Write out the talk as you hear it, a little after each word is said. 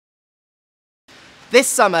This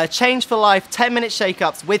summer, Change4Life 10-minute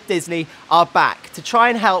shake-ups with Disney are back to try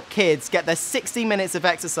and help kids get their 60 minutes of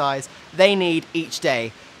exercise they need each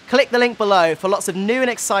day. Click the link below for lots of new and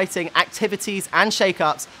exciting activities and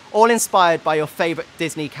shake-ups, all inspired by your favourite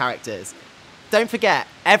Disney characters. Don't forget,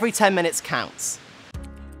 every 10 minutes counts.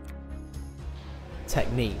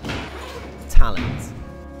 Technique, talent,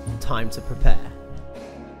 time to prepare.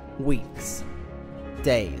 Weeks,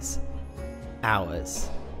 days, hours.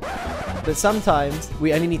 But sometimes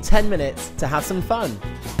we only need 10 minutes to have some fun.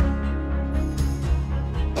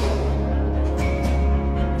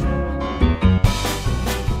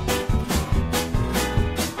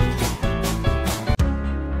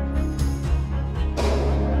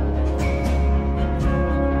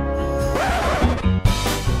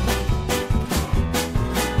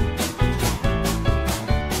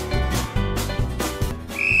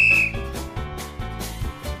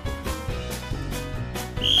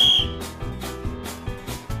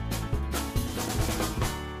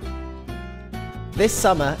 This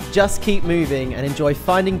summer, just keep moving and enjoy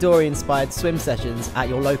Finding Dory-inspired swim sessions at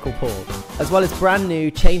your local pool, as well as brand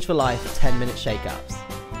new Change4Life 10-minute shake-ups.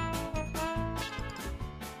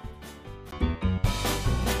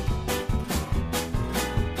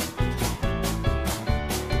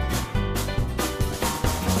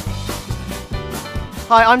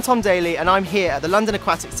 Hi, I'm Tom Daley and I'm here at the London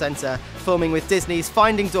Aquatic Centre filming with Disney's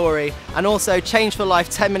Finding Dory and also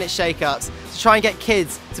Change4Life 10-minute shake-ups to try and get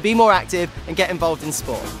kids to be more active and get involved in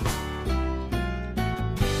sport.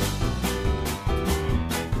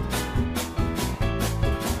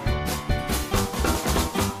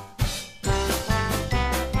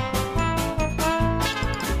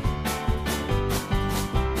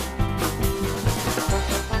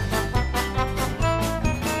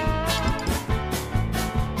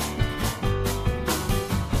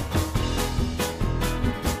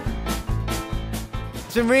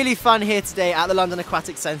 It's been really fun here today at the London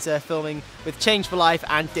Aquatic Centre filming with Change4Life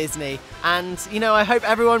and Disney, and I hope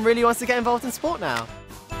everyone really wants to get involved in sport now.